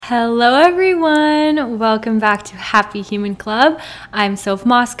Hello everyone, welcome back to Happy Human Club. I'm Soph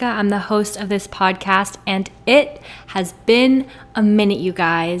Mosca, I'm the host of this podcast, and it has been a minute, you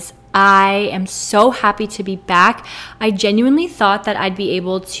guys. I am so happy to be back. I genuinely thought that I'd be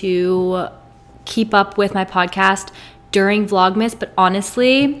able to keep up with my podcast during Vlogmas, but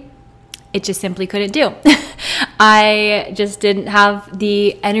honestly, it just simply couldn't do. I just didn't have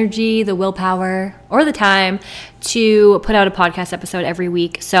the energy, the willpower, or the time to put out a podcast episode every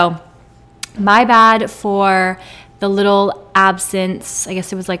week. So my bad for the little absence. I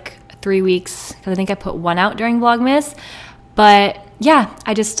guess it was like 3 weeks because I think I put one out during Vlogmas. But yeah,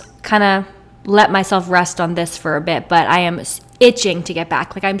 I just kind of let myself rest on this for a bit. But I am itching to get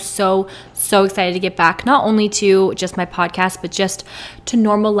back. Like I'm so excited to get back, not only to just my podcast, but just to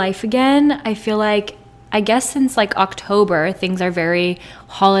normal life again. I feel like, I guess since like October, things are very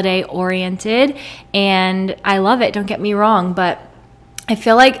holiday oriented and I love it. Don't get me wrong, but I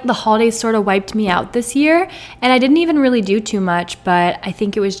feel like the holidays sort of wiped me out this year and I didn't even really do too much, but I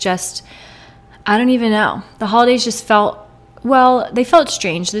think it was just, I don't even know. The holidays just they felt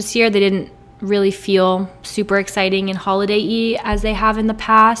strange this year. They didn't really feel super exciting and holiday-y as they have in the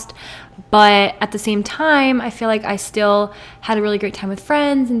past. But at the same time, I feel like I still had a really great time with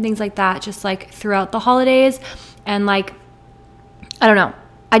friends and things like that, just like throughout the holidays. And like, I don't know,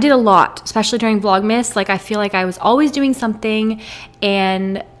 I did a lot, especially during Vlogmas. Like I feel like I was always doing something,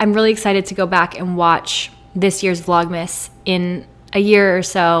 and I'm really excited to go back and watch this year's Vlogmas in a year or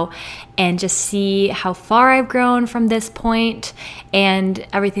so and just see how far I've grown from this point and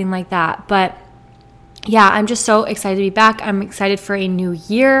everything like that. But yeah, I'm just so excited to be back. I'm excited for a new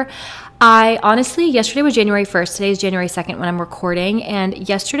year. Yesterday was January 1st. Today is January 2nd when I'm recording. And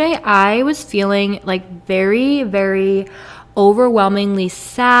yesterday I was feeling like very, very overwhelmingly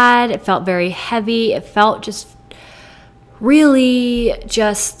sad. It felt very heavy. It felt just really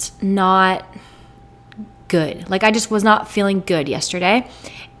just not good. Like I just was not feeling good yesterday.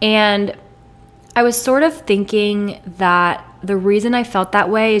 And I was sort of thinking that the reason I felt that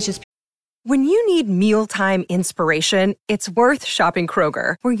way is just when you need mealtime inspiration, it's worth shopping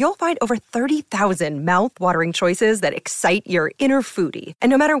Kroger, where you'll find over 30,000 mouth-watering choices that excite your inner foodie. And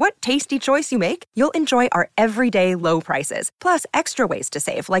no matter what tasty choice you make, you'll enjoy our everyday low prices, plus extra ways to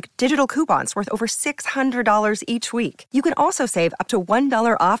save, like digital coupons worth over $600 each week. You can also save up to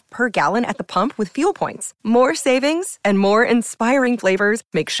 $1 off per gallon at the pump with fuel points. More savings and more inspiring flavors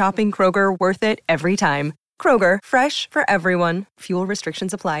make shopping Kroger worth it every time. Kroger, fresh for everyone. Fuel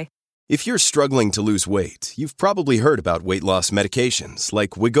restrictions apply. If you're struggling to lose weight, you've probably heard about weight loss medications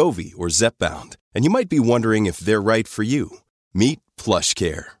like Wegovy or Zepbound, and you might be wondering if they're right for you. Meet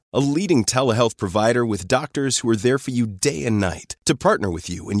PlushCare, a leading telehealth provider with doctors who are there for you day and night to partner with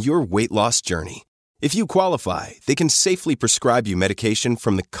you in your weight loss journey. If you qualify, they can safely prescribe you medication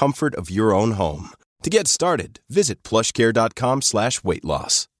from the comfort of your own home. To get started, visit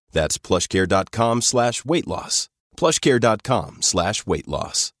plushcare.com/weightloss. That's plushcare.com/weightloss.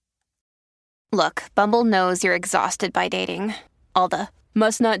 plushcare.com/weightloss. Look, Bumble knows you're exhausted by dating. All the,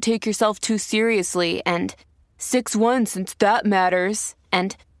 must not take yourself too seriously, and 6'1" since that matters.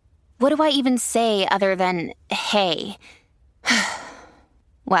 And what do I even say other than, hey?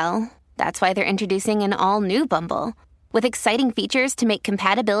 Well, that's why they're introducing an all-new Bumble, with exciting features to make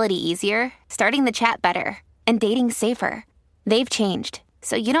compatibility easier, starting the chat better, and dating safer. They've changed,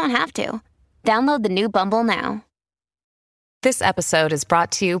 so you don't have to. Download the new Bumble now. This episode is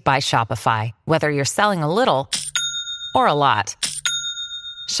brought to you by Shopify. Whether you're selling a little or a lot,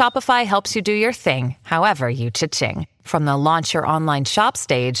 Shopify helps you do your thing, however you cha-ching. From the launch your online shop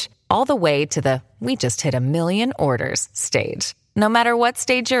stage, all the way to the we just hit 1 million orders stage. No matter what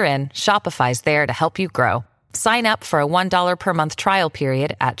stage you're in, Shopify's there to help you grow. Sign up for a $1 per month trial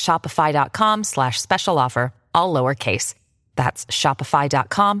period at shopify.com/special offer, all lowercase. That's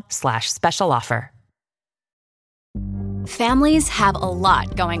shopify.com/special offer. Families have a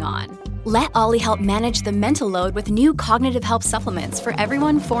lot going on. Let Ollie help manage the mental load with new cognitive help supplements for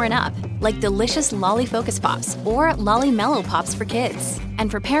everyone 4 and up, like delicious Lolly Focus Pops or Lolly Mellow Pops for kids.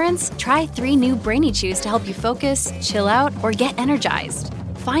 And for parents, try 3 new Brainy Chews to help you focus, chill out, or get energized.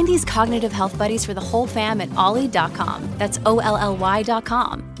 Find these cognitive health buddies for the whole fam at ollie.com. That's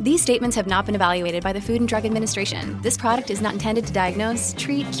OLLY.com. These statements have not been evaluated by the Food and Drug Administration. This product is not intended to diagnose,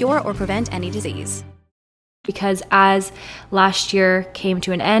 treat, cure, or prevent any disease. Because as last year came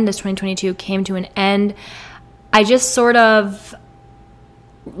to an end, as 2022 came to an end, I just sort of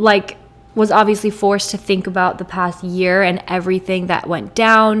like was obviously forced to think about the past year and everything that went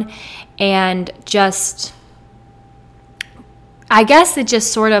down, and just, I guess it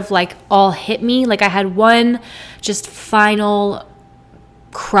just sort of like all hit me. Like I had one just final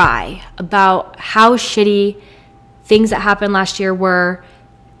cry about how shitty things that happened last year were,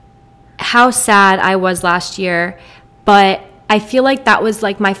 how sad I was last year, but I feel like that was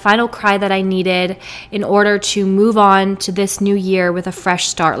like my final cry that I needed in order to move on to this new year with a fresh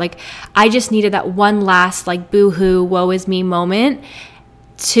start. Like, I just needed that one last like boo-hoo, woe is me moment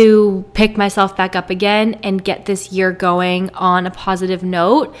to pick myself back up again and get this year going on a positive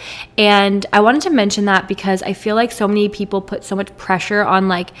note. And I wanted to mention that because I feel like so many people put so much pressure on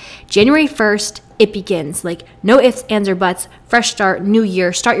like January 1st, it begins. Like, no ifs, ands, or buts, fresh start, new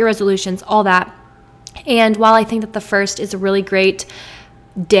year, start your resolutions, all that. And while I think that the first is a really great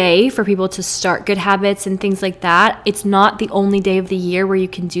day for people to start good habits and things like that, it's not the only day of the year where you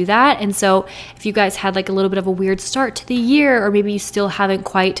can do that. And so if you guys had like a little bit of a weird start to the year, or maybe you still haven't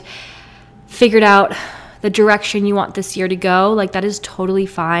quite figured out the direction you want this year to go, like, that is totally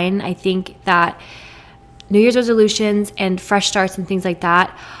fine. I think that New Year's resolutions and fresh starts and things like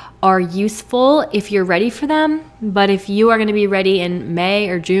that are useful if you're ready for them. But if you are going to be ready in May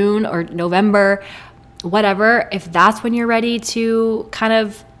or June or November, whatever, if that's when you're ready to kind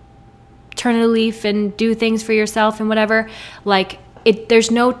of turn a leaf and do things for yourself and whatever, like,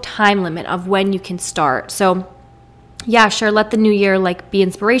 there's no time limit of when you can start. So yeah, sure, let the new year like be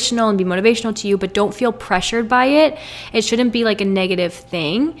inspirational and be motivational to you, but don't feel pressured by it. It shouldn't be like a negative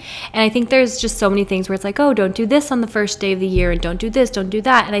thing. And I think there's just so many things where it's like, oh, don't do this on the first day of the year, and don't do this, don't do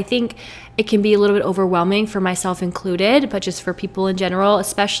that. And I think it can be a little bit overwhelming, for myself included, but just for people in general,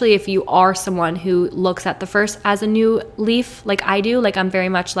 especially if you are someone who looks at the first as a new leaf like I do. Like, I'm very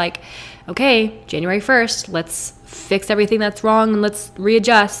much like, okay, January 1st, let's fix everything that's wrong and let's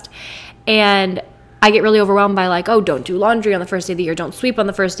readjust. And I get really overwhelmed by like, oh, don't do laundry on the first day of the year. Don't sweep on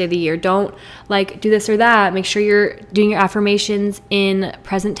the first day of the year. Don't like do this or that. Make sure you're doing your affirmations in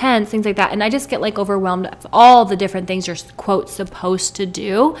present tense, things like that. And I just get like overwhelmed of all the different things you're, quote, supposed to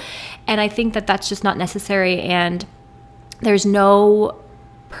do. And I think that that's just not necessary. And there's no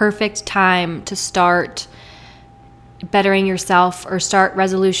perfect time to start bettering yourself or start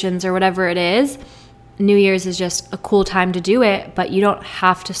resolutions or whatever it is. New Year's is just a cool time to do it, but you don't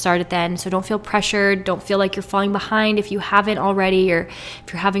have to start it then. So don't feel pressured. Don't feel like you're falling behind if you haven't already, or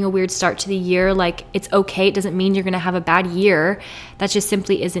if you're having a weird start to the year. Like, it's okay. It doesn't mean you're going to have a bad year. That just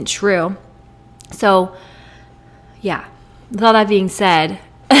simply isn't true. So yeah, with all that being said,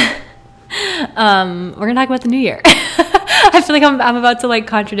 we're going to talk about the new year. I feel like I'm about to like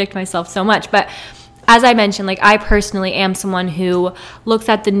contradict myself so much, but as I mentioned, like, I personally am someone who looks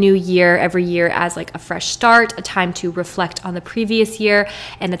at the new year every year as like a fresh start, a time to reflect on the previous year,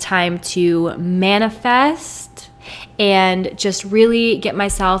 and a time to manifest and just really get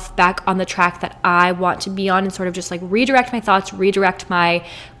myself back on the track that I want to be on, and sort of just like redirect my thoughts, redirect my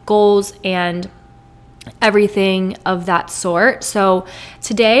goals, and everything of that sort. So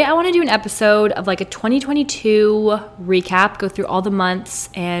today I want to do an episode of like a 2022 recap, go through all the months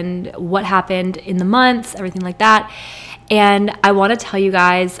and what happened in the months, everything like that. And I want to tell you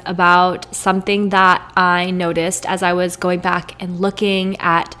guys about something that I noticed as I was going back and looking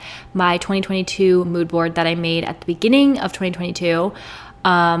at my 2022 mood board that I made at the beginning of 2022.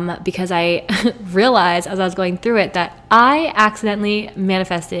 Because I realized as I was going through it that I accidentally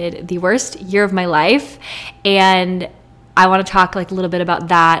manifested the worst year of my life. And I want to talk like a little bit about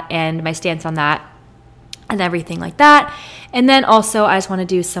that and my stance on that and everything like that. And then also I just want to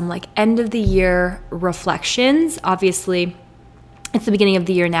do some like end of the year reflections. Obviously, it's the beginning of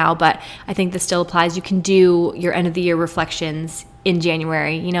the year now, but I think this still applies. You can do your end of the year reflections in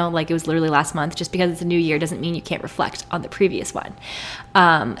January, you know, like it was literally last month. Just because it's a new year doesn't mean you can't reflect on the previous one.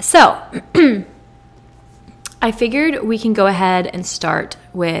 So I figured we can go ahead and start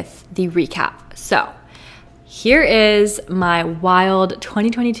with the recap. So here is my wild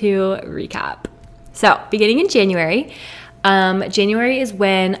 2022 recap. So beginning in January, January is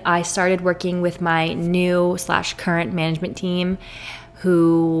when I started working with my new / current management team,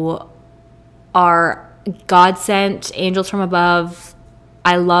 who are God-sent angels from above.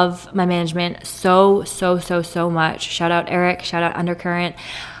 I love my management so much. Shout out Eric, shout out Undercurrent,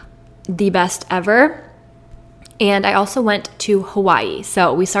 the best ever. And I also went to Hawaii.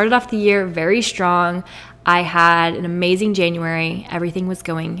 So we started off the year very strong. I had an amazing January. Everything was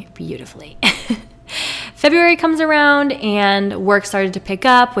going beautifully. February comes around and work started to pick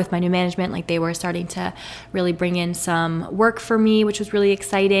up with my new management. Like, they were starting to really bring in some work for me, which was really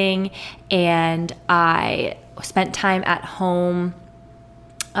exciting. And I spent time at home,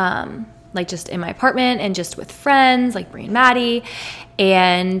 like just in my apartment and just with friends like Brie and Maddie.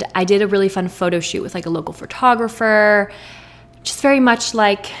 And I did a really fun photo shoot with like a local photographer. just very much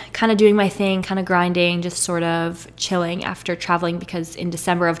like kind of doing my thing, kind of grinding, just sort of chilling after traveling, because in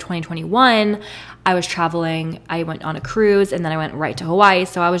December of 2021, I was traveling. I went on a cruise and then I went right to Hawaii.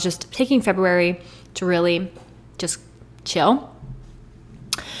 So I was just taking February to really just chill.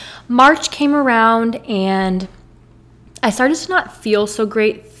 March came around and I started to not feel so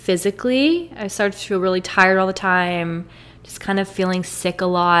great physically. I started to feel really tired all the time, just kind of feeling sick a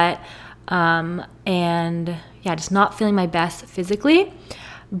lot. And yeah, just not feeling my best physically.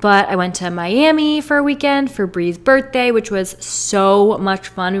 But I went to Miami for a weekend for Bree's birthday, which was so much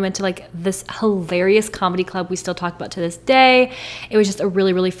fun. We went to like this hilarious comedy club we still talk about to this day. It was just a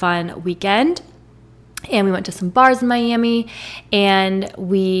really, really fun weekend. And we went to some bars in Miami, and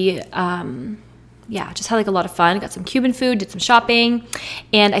we, just had like a lot of fun. Got some Cuban food, did some shopping.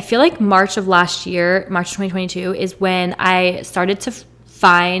 And I feel like March of last year, March 2022, is when I started to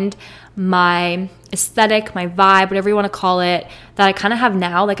find my aesthetic, my vibe, whatever you want to call it, that I kind of have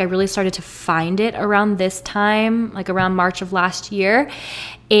now. Like I really started to find it around this time, like around March of last year.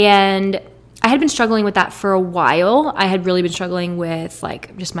 And I had been struggling with that for a while. I had really been struggling with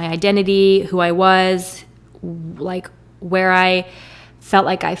like just my identity, who I was, like where I felt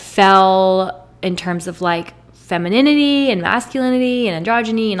like I fell in terms of like femininity and masculinity and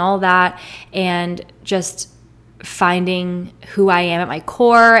androgyny and all that, and just finding who I am at my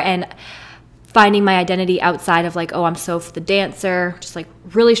core and finding my identity outside of like, oh, I'm Soph the dancer, just like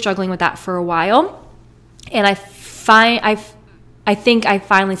really struggling with that for a while. And I think I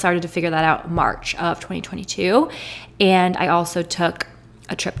finally started to figure that out March of 2022. And I also took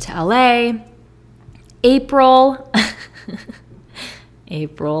a trip to LA. April.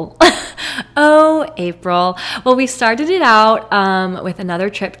 Oh, April. Well, we started it out with another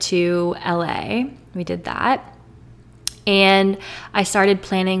trip to LA. We did that. And I started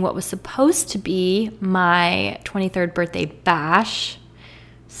planning what was supposed to be my 23rd birthday bash.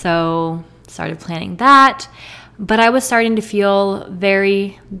 So started planning that. But I was starting to feel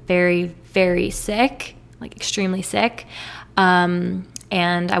very, very, very sick, like extremely sick. And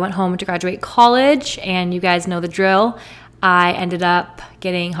I went home to graduate college, and you guys know the drill. I ended up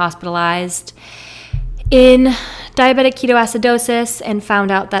getting hospitalized in diabetic ketoacidosis and found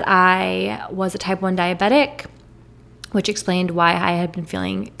out that I was a type 1 diabetic, which explained why I had been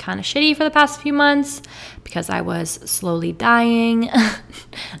feeling kind of shitty for the past few months, because I was slowly dying.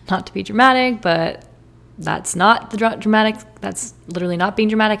 Not to be dramatic, but that's not the dramatic. That's literally not being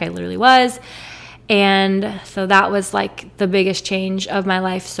dramatic. I literally was. And so that was like the biggest change of my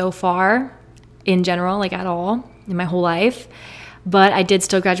life so far, in general, like at all, in my whole life. But I did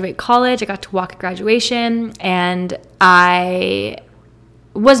still graduate college. I got to walk at graduation, and I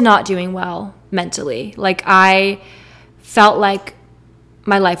was not doing well mentally. Like I felt like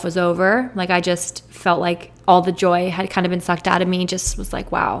my life was over. Like I just felt like all the joy had kind of been sucked out of me. Just was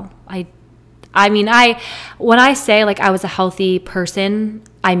like, wow. When I say like I was a healthy person,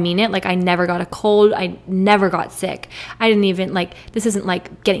 I mean it. Like I never got a cold. I never got sick. I didn't even like, this isn't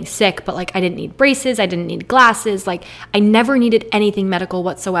like getting sick, but like I didn't need braces. I didn't need glasses. Like I never needed anything medical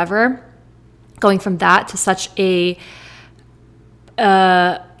whatsoever. Going from that to such a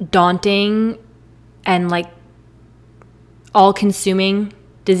daunting and like all-consuming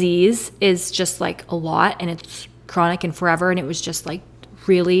disease is just like a lot, and it's chronic and forever, and it was just like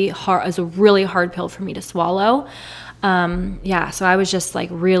really hard. It was a really hard pill for me to swallow. So I was just like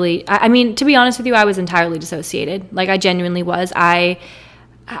really, I mean, to be honest with you, I was entirely dissociated. Like I genuinely was. I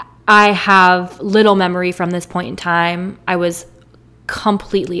have little memory from this point in time. I was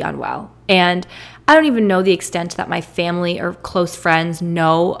completely unwell, and I don't even know the extent that my family or close friends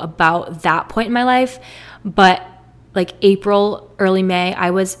know about that point in my life, but like April, early May,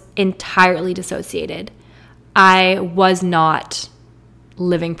 I was entirely dissociated. I was not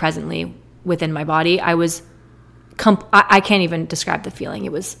living presently within my body. I was, I can't even describe the feeling.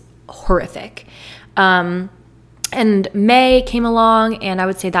 It was horrific. And May came along, and I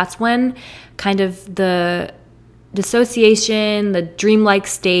would say that's when kind of the dissociation, the dreamlike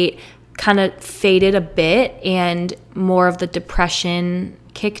state kind of faded a bit, and more of the depression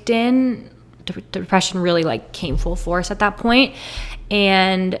kicked in. Depression really like came full force at that point,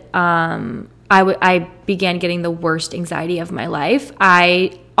 and I began getting the worst anxiety of my life.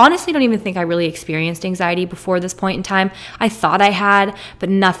 I honestly don't even think I really experienced anxiety before this point in time. I thought I had, but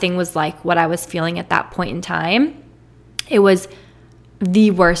nothing was like what I was feeling at that point in time. It was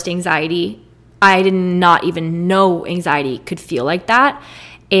the worst anxiety. I did not even know anxiety could feel like that.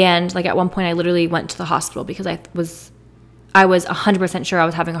 And like at one point I literally went to the hospital because I was 100% sure I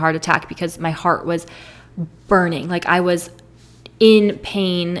was having a heart attack because my heart was burning. Like I was in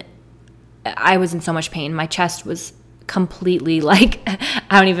pain. I was in so much pain. My chest was completely like,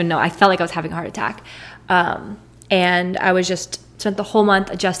 I don't even know. I felt like I was having a heart attack. And I was just spent the whole month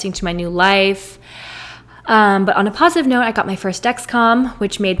adjusting to my new life. But on a positive note, I got my first Dexcom,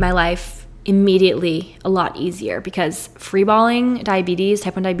 which made my life immediately a lot easier, because freeballing diabetes,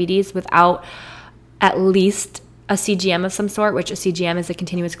 type 1 diabetes, without at least a CGM of some sort, which a CGM is a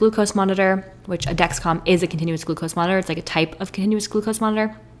continuous glucose monitor, which a Dexcom is a continuous glucose monitor. It's like a type of continuous glucose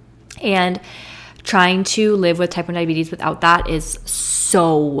monitor. And trying to live with type 1 diabetes without that is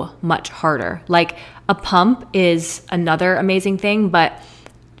so much harder. Like, a pump is another amazing thing, but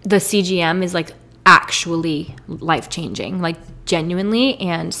the CGM is like actually life-changing, like genuinely.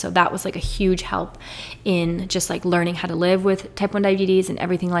 And so that was like a huge help in just like learning how to live with type 1 diabetes and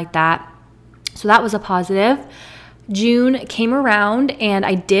everything like that. So that was a positive. June came around and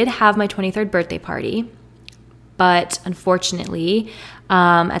I did have my 23rd birthday party, but unfortunately,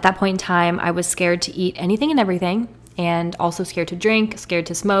 at that point in time, I was scared to eat anything and everything, and also scared to drink, scared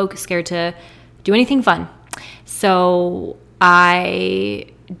to smoke, scared to do anything fun. So I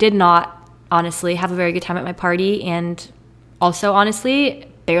did not honestly have a very good time at my party, and also honestly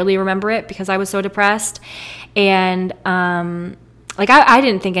barely remember it because I was so depressed. And like I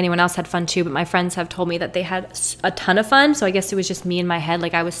didn't think anyone else had fun too, but my friends have told me that they had a ton of fun. So I guess it was just me in my head.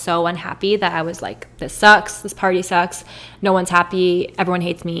 Like, I was so unhappy that I was like, this sucks, this party sucks, no one's happy, everyone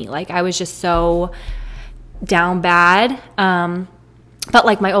hates me. Like, I was just so down bad. But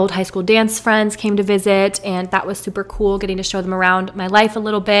like, my old high school dance friends came to visit, and that was super cool, getting to show them around my life a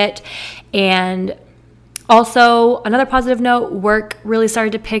little bit. And also, another positive note, work really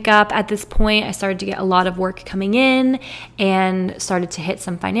started to pick up at this point. I started to get a lot of work coming in and started to hit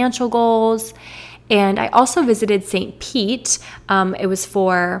some financial goals. And I also visited St. Pete. It was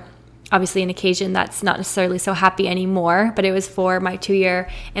for obviously an occasion that's not necessarily so happy anymore, but it was for my 2-year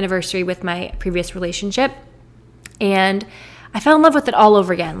anniversary with my previous relationship. And I fell in love with it all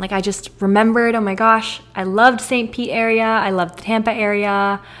over again. Like, I just remembered, oh my gosh, I loved St. Pete area. I loved the Tampa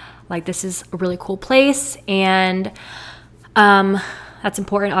area. Like, this is a really cool place. And that's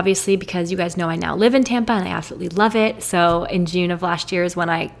important, obviously, because you guys know I now live in Tampa and I absolutely love it. So in June of last year is when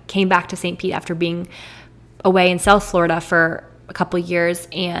I came back to St. Pete after being away in South Florida for a couple years,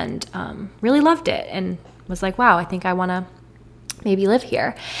 and really loved it and was like, wow, I think I want to maybe live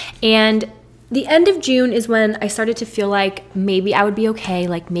here. And the end of June is when I started to feel like maybe I would be okay.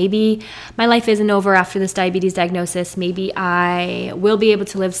 Like, maybe my life isn't over after this diabetes diagnosis. Maybe I will be able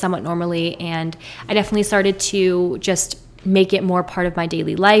to live somewhat normally. And I definitely started to just make it more part of my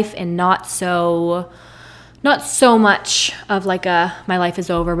daily life, and not so much of like my life is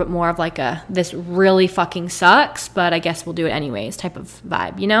over, but more of like this really fucking sucks, but I guess we'll do it anyways type of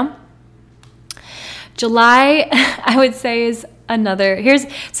vibe, you know? July, I would say, is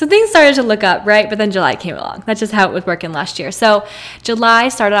so things started to look up, right? But then July came along. That's just how it was working last year. So July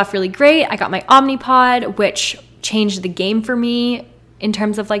started off really great. I got my Omnipod, which changed the game for me in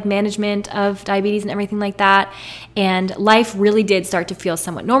terms of like management of diabetes and everything like that. And life really did start to feel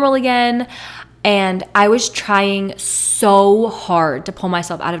somewhat normal again. And I was trying so hard to pull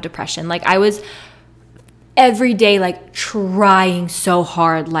myself out of depression. Like, I was every day, like, trying so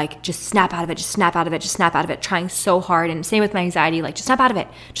hard, like, just snap out of it, just snap out of it, just snap out of it, trying so hard. And same with my anxiety, like, just snap out of it,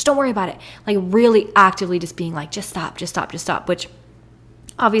 just don't worry about it. Like, really actively just being like, just stop, just stop, just stop, which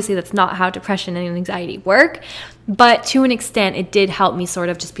obviously that's not how depression and anxiety work. But to an extent, it did help me sort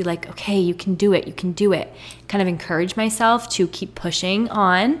of just be like, okay, you can do it, you can do it. Kind of encourage myself to keep pushing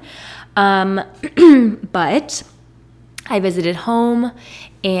on. But I visited home,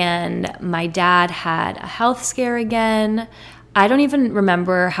 and my dad had a health scare again. I don't even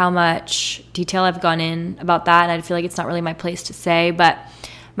remember how much detail I've gone in about that, and I feel like it's not really my place to say, but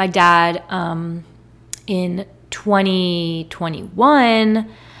my dad in 2021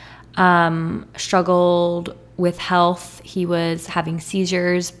 struggled with health. He was having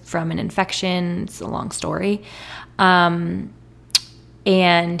seizures from an infection. It's a long story.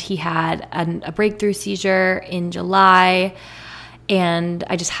 And he had a breakthrough seizure in July, and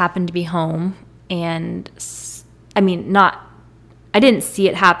I just happened to be home. And I didn't see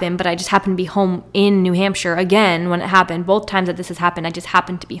it happen, but I just happened to be home in New Hampshire again when it happened. Both times that this has happened, I just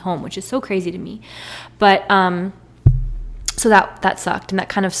happened to be home, which is so crazy to me. But so that sucked, and that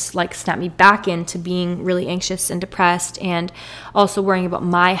kind of like snapped me back into being really anxious and depressed, and also worrying about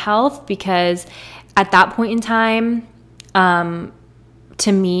my health, because at that point in time,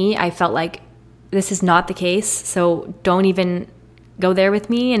 to me, I felt like this is not the case. So don't even go there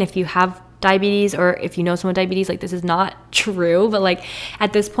with me. And if you have diabetes, or if you know someone with diabetes, like, this is not true. But like,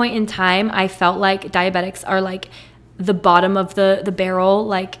 at this point in time, I felt like diabetics are like the bottom of the barrel.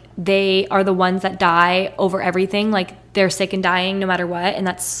 Like, they are the ones that die over everything. Like, they're sick and dying no matter what. And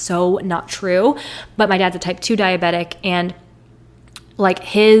that's so not true. But my dad's a type 2 diabetic, and like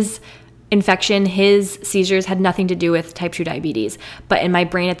his infection, his seizures had nothing to do with type 2 diabetes. But in my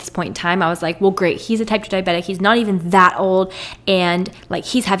brain at this point in time, I was like, well, great, he's a type 2 diabetic. He's not even that old, and like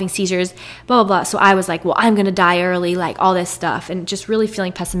he's having seizures, blah, blah, blah. So I was like, well, I'm going to die early, like all this stuff, and just really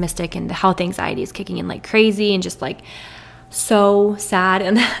feeling pessimistic, and the health anxiety is kicking in like crazy, and just like so sad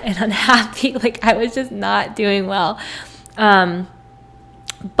and unhappy. Like I was just not doing well.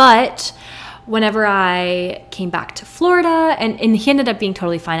 But whenever I came back to Florida, and he ended up being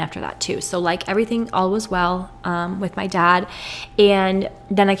totally fine after that too. So like everything, all was well with my dad. And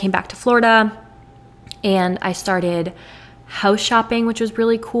then I came back to Florida and I started house shopping, which was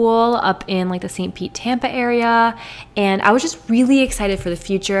really cool, up in like the St. Pete, Tampa area. And I was just really excited for the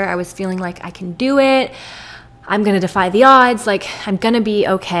future. I was feeling like I can do it. I'm going to defy the odds. Like I'm going to be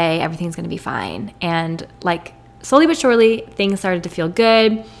okay. Everything's going to be fine. And like slowly but surely, things started to feel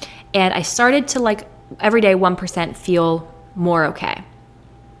good. And I started to like every day 1% feel more okay.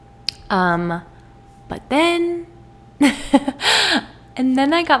 But then, and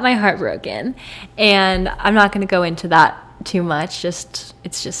then I got my heart broken. And I'm not going to go into that too much. It's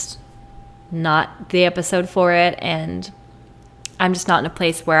just not the episode for it. And I'm just not in a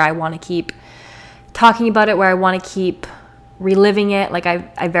place where I want to keep talking about it, where I want to keep reliving it. Like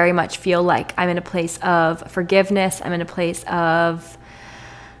I very much feel like I'm in a place of forgiveness. I'm in a place of,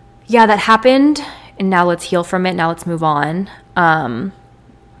 yeah, that happened, and now let's heal from it. Now let's move on.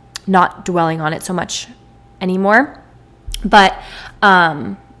 Not dwelling on it so much anymore. But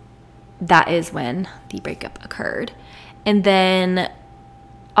that is when the breakup occurred. And then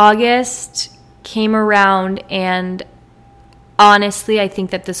August came around, and honestly, I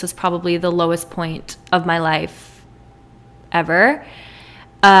think that this was probably the lowest point of my life ever.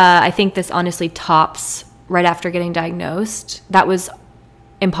 I think this honestly tops right after getting diagnosed. That was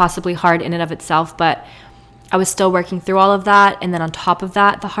impossibly hard in and of itself, but I was still working through all of that. And then on top of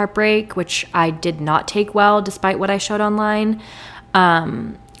that, the heartbreak, which I did not take well despite what I showed online.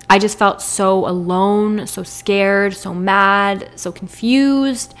 I just felt so alone, so scared, so mad, so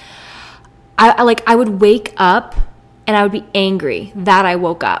confused. I would wake up and I would be angry that I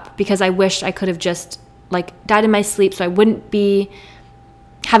woke up, because I wished I could have just like died in my sleep so I wouldn't be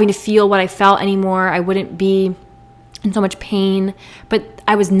having to feel what I felt anymore. I wouldn't be in so much pain, but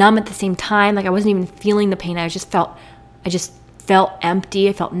I was numb at the same time. Like I wasn't even feeling the pain. I just felt empty.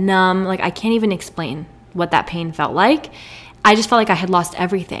 I felt numb. Like I can't even explain what that pain felt like. I just felt like I had lost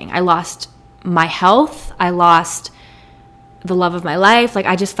everything. I lost my health. I lost the love of my life. Like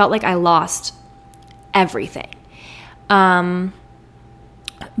I just felt like I lost everything.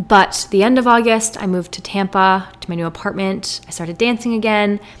 But the end of August, I moved to Tampa, to my new apartment. I started dancing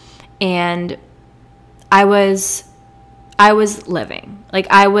again, and I was living. Like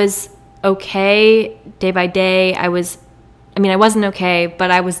I was okay day by day. I wasn't okay,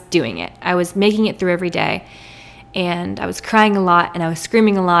 but I was doing it. I was making it through every day, and I was crying a lot, and I was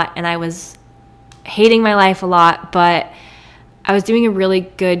screaming a lot, and I was hating my life a lot, but I was doing a really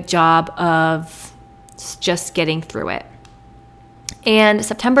good job of just getting through it. And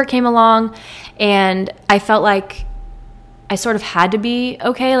September came along, and I felt like I sort of had to be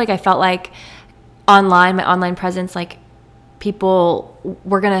okay. Like I felt like my online presence, like people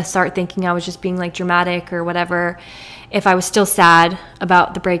were going to start thinking I was just being like dramatic or whatever if I was still sad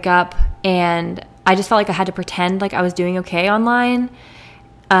about the breakup. And I just felt like I had to pretend like I was doing okay online.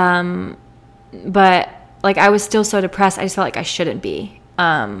 But like I was still so depressed. I just felt like I shouldn't be.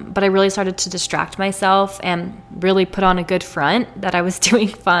 But I really started to distract myself and really put on a good front that I was doing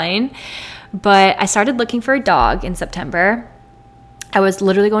fine. But I started looking for a dog in September. I was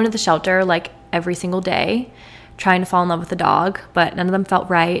literally going to the shelter like every single day, trying to fall in love with a dog, but none of them felt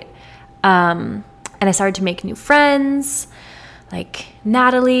right. And I started to make new friends, like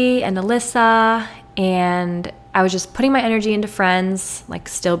Natalie and Alyssa, and I was just putting my energy into friends, like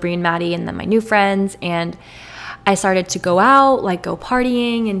still Bree and Maddie, and then my new friends. And I started to go out, like go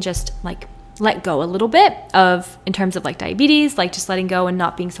partying, and just like let go a little bit of, in terms of like diabetes, like just letting go and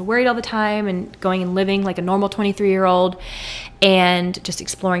not being so worried all the time, and going and living like a normal 23-year-old, and just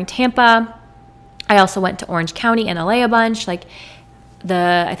exploring Tampa. I also went to Orange County and LA a bunch. Like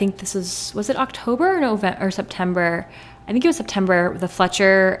I think this was it October or November or September? I think it was September. The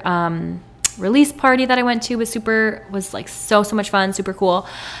Fletcher release party that I went to was like so much fun, super cool.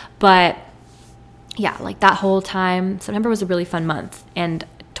 But yeah, like that whole time, September was a really fun month. And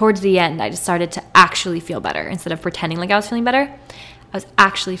towards the end, I just started to actually feel better. Instead of pretending like I was feeling better, I was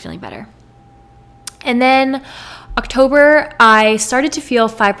actually feeling better. And then October, I started to feel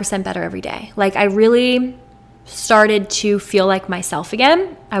 5% better every day. Like I really started to feel like myself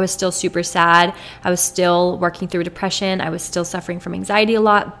again. I was still super sad. I was still working through depression. I was still suffering from anxiety a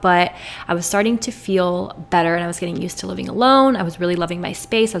lot, but I was starting to feel better and I was getting used to living alone. I was really loving my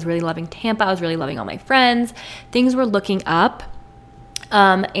space. I was really loving Tampa. I was really loving all my friends. Things were looking up.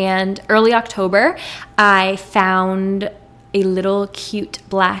 And early October, I found a little cute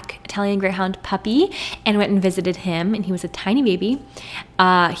black Italian Greyhound puppy and went and visited him, and he was a tiny baby.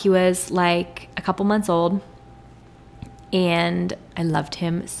 He was like a couple months old, and I loved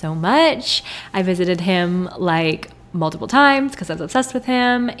him so much. I visited him like multiple times because I was obsessed with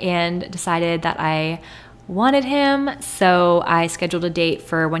him and decided that I wanted him. So I scheduled a date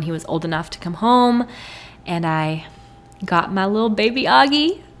for when he was old enough to come home, and I got my little baby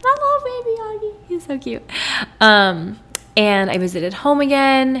Augie. My little baby Augie. He's so cute. And I visited home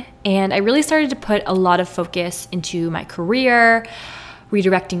again, and I really started to put a lot of focus into my career,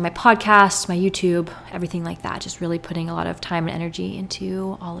 redirecting my podcast, my YouTube, everything like that. Just really putting a lot of time and energy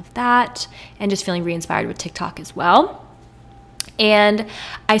into all of that, and just feeling re-inspired with TikTok as well. And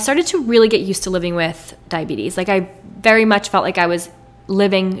I started to really get used to living with diabetes. Like, I very much felt like I was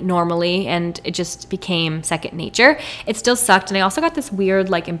living normally, and it just became second nature. It still sucked, and I also got this weird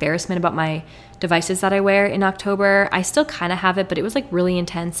like embarrassment about my devices that I wear in October. I still kind of have it, but it was like really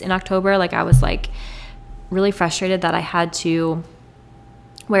intense in October. Like, I was like really frustrated that I had to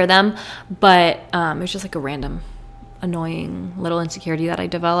wear them, but it was just like a random annoying little insecurity that I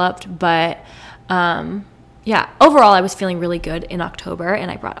developed. But yeah, overall I was feeling really good in October, and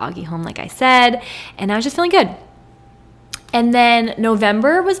I brought Augie home like I said, and I was just feeling good. And then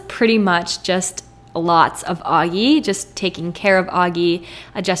November was pretty much just lots of Augie, just taking care of Augie,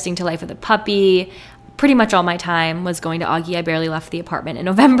 adjusting to life with a puppy. Pretty much all my time was going to Augie. I barely left the apartment in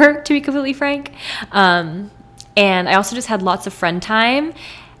November, to be completely frank. And I also just had lots of friend time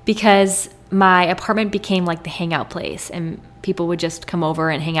because my apartment became like the hangout place, and people would just come over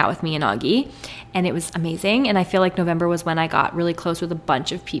and hang out with me and Augie, and it was amazing. And I feel like November was when I got really close with a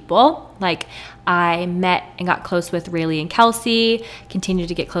bunch of people. Like, I met and got close with Rayleigh and Kelsey, continued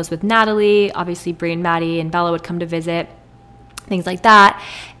to get close with Natalie. Obviously, Brie and Maddie and Bella would come to visit, things like that.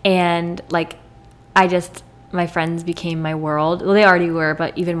 And like, my friends became my world. Well, they already were,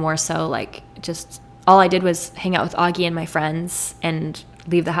 but even more so, like, just all I did was hang out with Augie and my friends and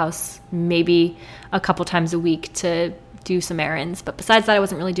leave the house maybe a couple times a week to do some errands. But besides that, I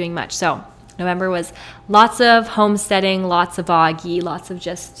wasn't really doing much. So November was lots of homesteading, lots of Augie, lots of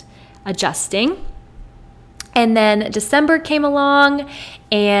just adjusting. And then December came along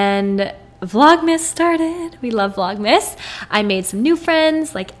and Vlogmas started. We love Vlogmas. I made some new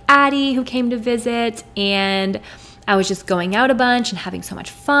friends like Addie, who came to visit, and I was just going out a bunch and having so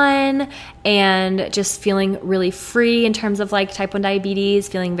much fun and just feeling really free in terms of like type 1 diabetes,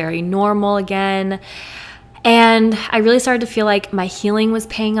 feeling very normal again. And I really started to feel like my healing was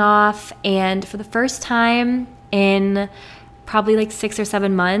paying off. And for the first time in probably like 6 or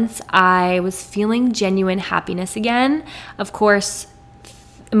 7 months, I was feeling genuine happiness again. Of course,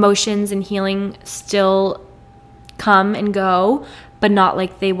 emotions and healing still come and go, but not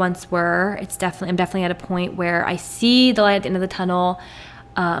like they once were. I'm definitely at a point where I see the light at the end of the tunnel.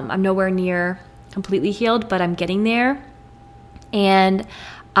 I'm nowhere near completely healed, but I'm getting there. And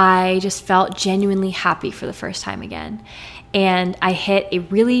I just felt genuinely happy for the first time again. And I hit a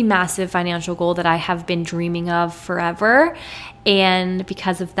really massive financial goal that I have been dreaming of forever. And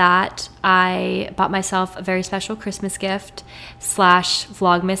because of that, I bought myself a very special Christmas gift /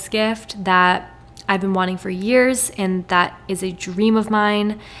 Vlogmas gift that I've been wanting for years, and that is a dream of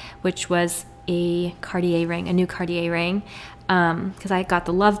mine, which was a Cartier ring, a new Cartier ring, because I got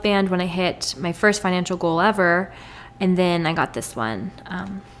the Love Band when I hit my first financial goal ever, and then I got this one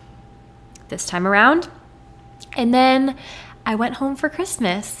this time around. And then I went home for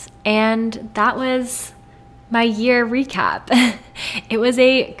Christmas, and that was my year recap. It was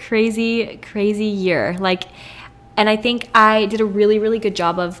a crazy, crazy year. And I think I did a really, really good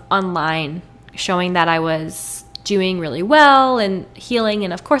job of online showing that I was doing really well and healing.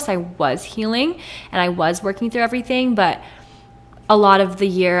 And of course I was healing and I was working through everything, but a lot of the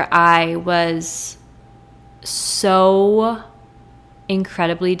year I was so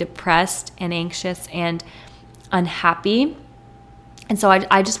incredibly depressed and anxious and unhappy. And so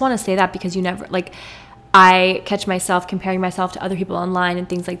I just want to say that, because you never, I catch myself comparing myself to other people online and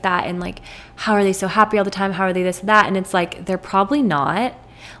things like that, and how are they so happy all the time? How are they this and that? And it's they're probably not.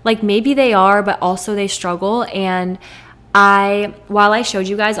 Maybe they are, but also they struggle. And while I showed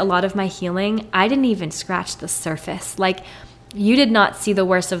you guys a lot of my healing, I didn't even scratch the surface. you did not see the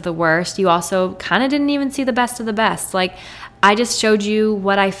worst of the worst. You also kind of didn't even see the best of the best. Like, I just showed you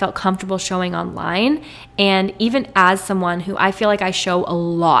what I felt comfortable showing online. And even as someone who I feel like I show a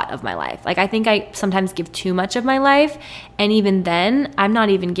lot of my life, like I think I sometimes give too much of my life. And even then, I'm not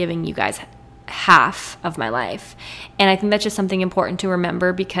even giving you guys half of my life. And I think that's just something important to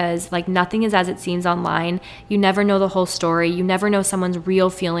remember, because like nothing is as it seems online. You never know the whole story. You never know someone's real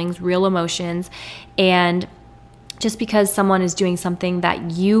feelings, real emotions. And just because someone is doing something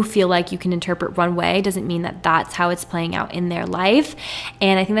that you feel like you can interpret one way doesn't mean that that's how it's playing out in their life.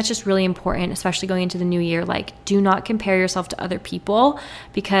 And I think that's just really important, especially going into the new year. Like, do not compare yourself to other people,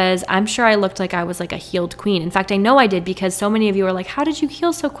 because I'm sure I looked like I was like a healed queen. In fact, I know I did, because so many of you are like, how did you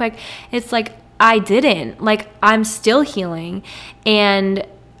heal so quick? It's like, I didn't. Like, I'm still healing, and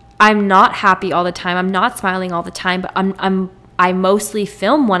I'm not happy all the time. I'm not smiling all the time, but I mostly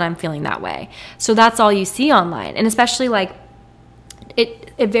film when I'm feeling that way. So that's all you see online. And especially like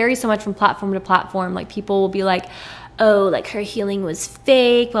it varies so much from platform to platform. Like, people will be like, oh, like her healing was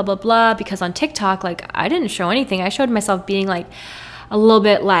fake, blah, blah, blah. Because on TikTok, like, I didn't show anything. I showed myself being like a little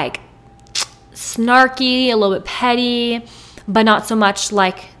bit like snarky, a little bit petty, but not so much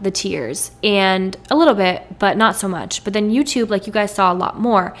like the tears, and a little bit, but not so much. But then YouTube, like, you guys saw a lot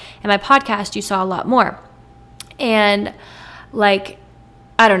more. And my podcast, you saw a lot more. And like,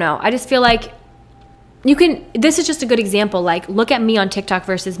 I don't know. I just feel like this is just a good example. Like, look at me on TikTok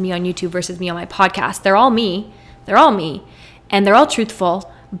versus me on YouTube versus me on my podcast. They're all me. They're all me. And they're all truthful,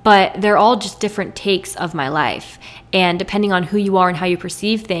 but they're all just different takes of my life. And depending on who you are and how you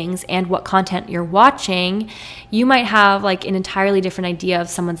perceive things and what content you're watching, you might have like an entirely different idea of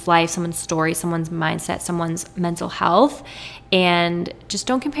someone's life, someone's story, someone's mindset, someone's mental health. And just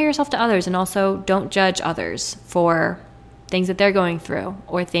don't compare yourself to others. And also don't judge others for things that they're going through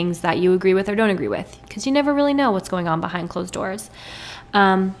or things that you agree with or don't agree with, because you never really know what's going on behind closed doors.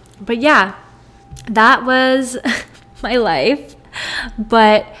 But yeah, that was my life.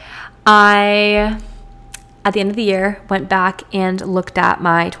 But I, at the end of the year, went back and looked at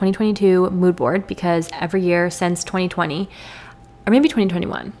my 2022 mood board, because every year since 2020, or maybe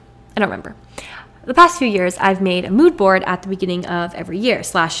 2021, I don't remember. The past few years, I've made a mood board at the beginning of every year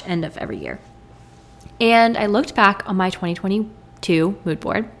 / end of every year. And I looked back on my 2022 mood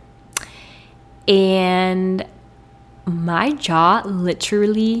board, and my jaw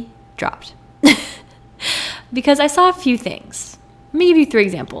literally dropped because I saw a few things. Let me give you 3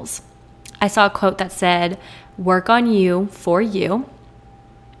 examples. I saw a quote that said, "Work on you for you."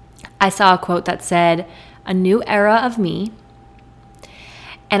 I saw a quote that said, "A new era of me."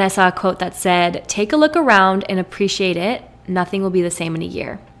 And I saw a quote that said, "Take a look around and appreciate it. Nothing will be the same in a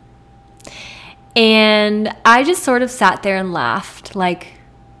year." And I just sort of sat there and laughed, like,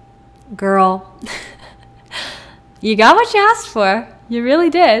 girl, you got what you asked for. You really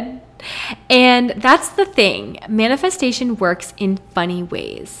did. And that's the thing. Manifestation works in funny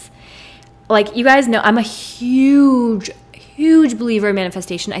ways. Like, you guys know, I'm a huge believer in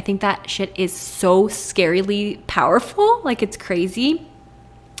manifestation. I think that shit is so scarily powerful. Like, it's crazy.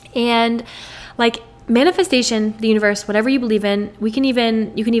 And like, manifestation, the universe, whatever you believe in, you can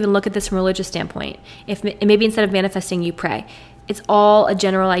even look at this from a religious standpoint. If maybe instead of manifesting, you pray. It's all a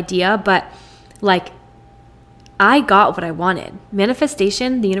general idea, but like, I got what I wanted.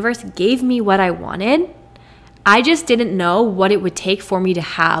 Manifestation, the universe gave me what I wanted. I just didn't know what it would take for me to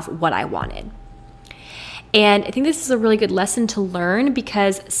have what I wanted. And I think this is a really good lesson to learn,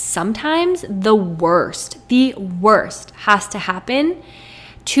 because sometimes the worst has to happen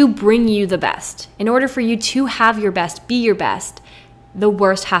to bring you the best. In order for you to have your best, be your best, the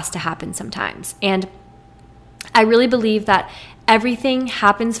worst has to happen sometimes. And I really believe that everything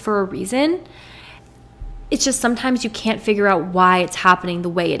happens for a reason. It's just sometimes you can't figure out why it's happening the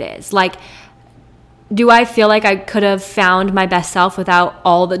way it is. Like, do I feel like I could have found my best self without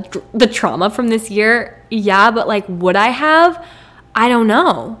all the trauma from this year? Yeah, but like, would I have? I don't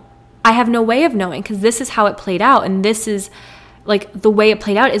know. I have no way of knowing, because this is how it played out, and this is like, the way it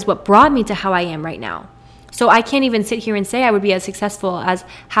played out is what brought me to how I am right now. So I can't even sit here and say I would be as successful, as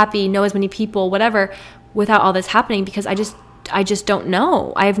happy, know as many people, whatever, without all this happening, because I just don't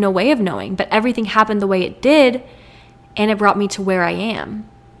know. I have no way of knowing. But everything happened the way it did, and it brought me to where I am.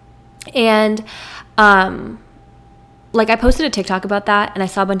 And like, I posted a TikTok about that, and I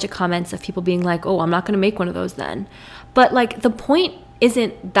saw a bunch of comments of people being like, "Oh, I'm not going to make one of those then." But like, the point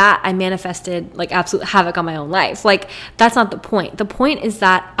isn't that I manifested like absolute havoc on my own life. Like, that's not the point. The point is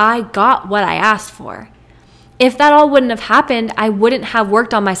that I got what I asked for. If that all wouldn't have happened, I wouldn't have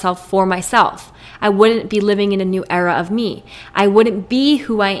worked on myself for myself. I wouldn't be living in a new era of me. I wouldn't be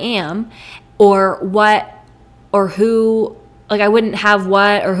who I am, or what, or who, like I wouldn't have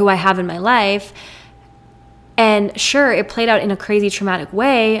what or who I have in my life. And sure, it played out in a crazy traumatic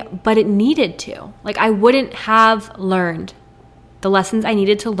way, but it needed to. Like I wouldn't have learned the lessons I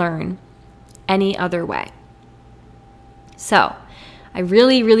needed to learn any other way. So I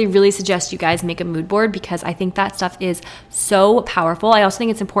really, really, really suggest you guys make a mood board because I think that stuff is so powerful. I also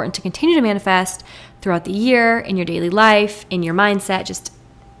think it's important to continue to manifest throughout the year, in your daily life, in your mindset, just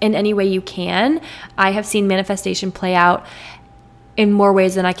in any way you can. I have seen manifestation play out in more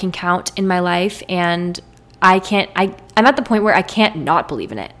ways than I can count in my life, and I'm at the point where I can't not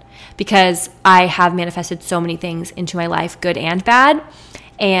believe in it because I have manifested so many things into my life, good and bad,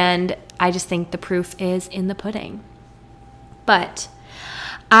 and I just think the proof is in the pudding. But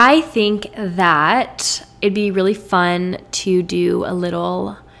I think that it'd be really fun to do a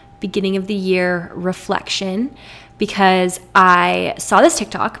little beginning of the year reflection because I saw this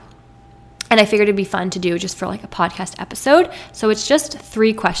TikTok and I figured it'd be fun to do just for like a podcast episode. So it's just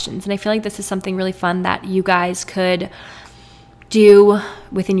 3 questions. And I feel like this is something really fun that you guys could do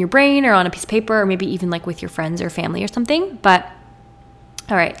within your brain or on a piece of paper or maybe even like with your friends or family or something. But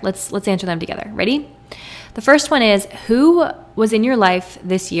all right, let's answer them together. Ready? The first one is, who was in your life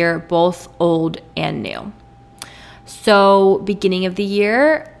this year, both old and new? So beginning of the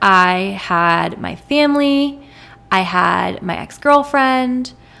year, I had my family, I had my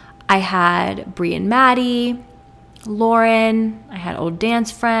ex-girlfriend, I had Brie and Maddie, Lauren, I had old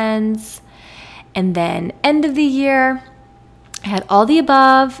dance friends, and then end of the year, I had all the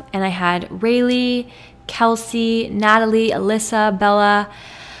above, and I had Rayleigh, Kelsey, Natalie, Alyssa, Bella.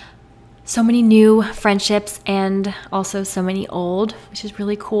 So many new friendships and also so many old, which is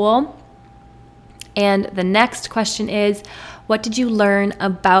really cool. And the next question is, what did you learn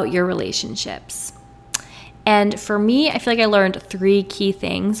about your relationships? And for me, I feel like I learned 3 key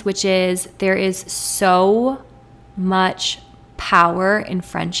things, which is there is so much power in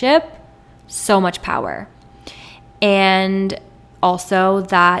friendship, so much power. And also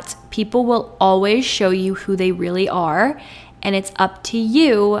that people will always show you who they really are. And it's up to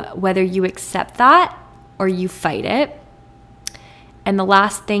you whether you accept that or you fight it. And the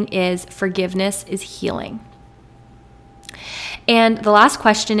last thing is forgiveness is healing. And the last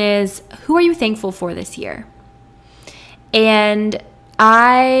question is, who are you thankful for this year? And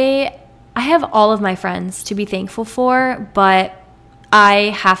I have all of my friends to be thankful for, but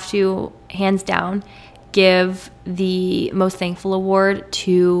I have to, hands down, give the most thankful award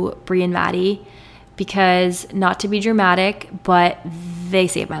to Brie and Maddie. Because, not to be dramatic, but they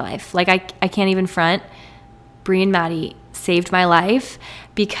saved my life. Like, I can't even front. Brie and Maddie saved my life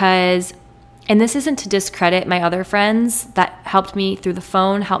because, and this isn't to discredit my other friends that helped me through the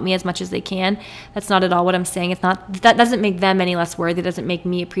phone, help me as much as they can. That's not at all what I'm saying. It's not, that doesn't make them any less worthy. It doesn't make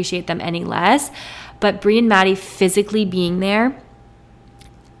me appreciate them any less. But Brie and Maddie physically being there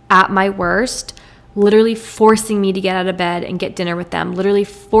at my worst, literally forcing me to get out of bed and get dinner with them, literally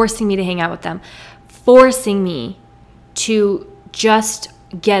forcing me to hang out with them, forcing me to just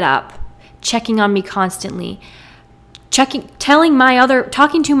get up, checking on me constantly, talking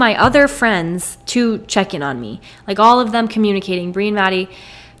to my other friends to check in on me. Like all of them communicating. Brie and Maddie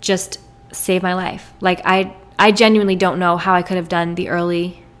just saved my life. Like I genuinely don't know how I could have done the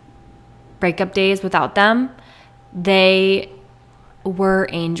early breakup days without them. They were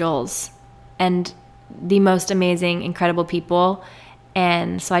angels and the most amazing, incredible people.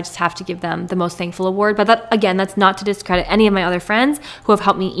 And so I just have to give them the most thankful award. But that, again, that's not to discredit any of my other friends who have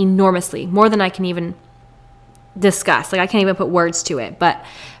helped me enormously, more than I can even discuss. Like I can't even put words to it. But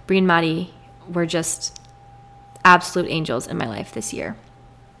Brie and Maddie were just absolute angels in my life this year.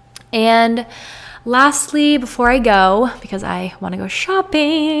 And lastly, before I go, because I want to go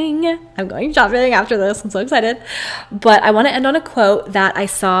shopping, I'm going shopping after this. I'm so excited. But I want to end on a quote that I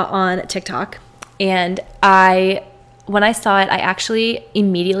saw on TikTok. And when I saw it, I actually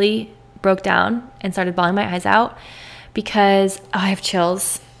immediately broke down and started bawling my eyes because I have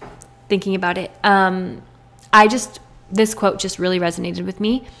chills thinking about it. This quote just really resonated with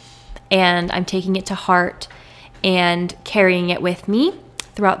me, and I'm taking it to heart and carrying it with me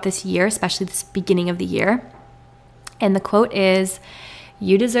throughout this year, especially this beginning of the year. And the quote is,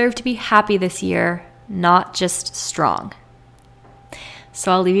 "You deserve to be happy this year, not just strong."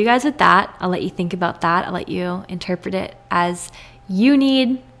 So I'll leave you guys with that. I'll let you think about that. I'll let you interpret it as you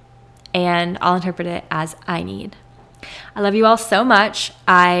need, and I'll interpret it as I need. I love you all so much.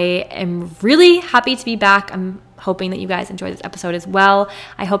 I am really happy to be back. I'm hoping that you guys enjoyed this episode as well.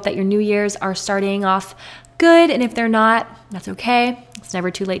 I hope that your New Year's are starting off good, and if they're not, that's okay. It's never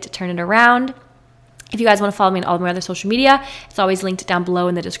too late to turn it around. If you guys want to follow me on all of my other social media, it's always linked down below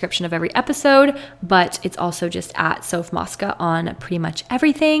in the description of every episode, but it's also just at Soph Mosca on pretty much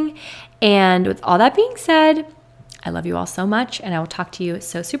everything. And with all that being said, I love you all so much, and I will talk to you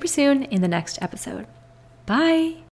so super soon in the next episode. Bye.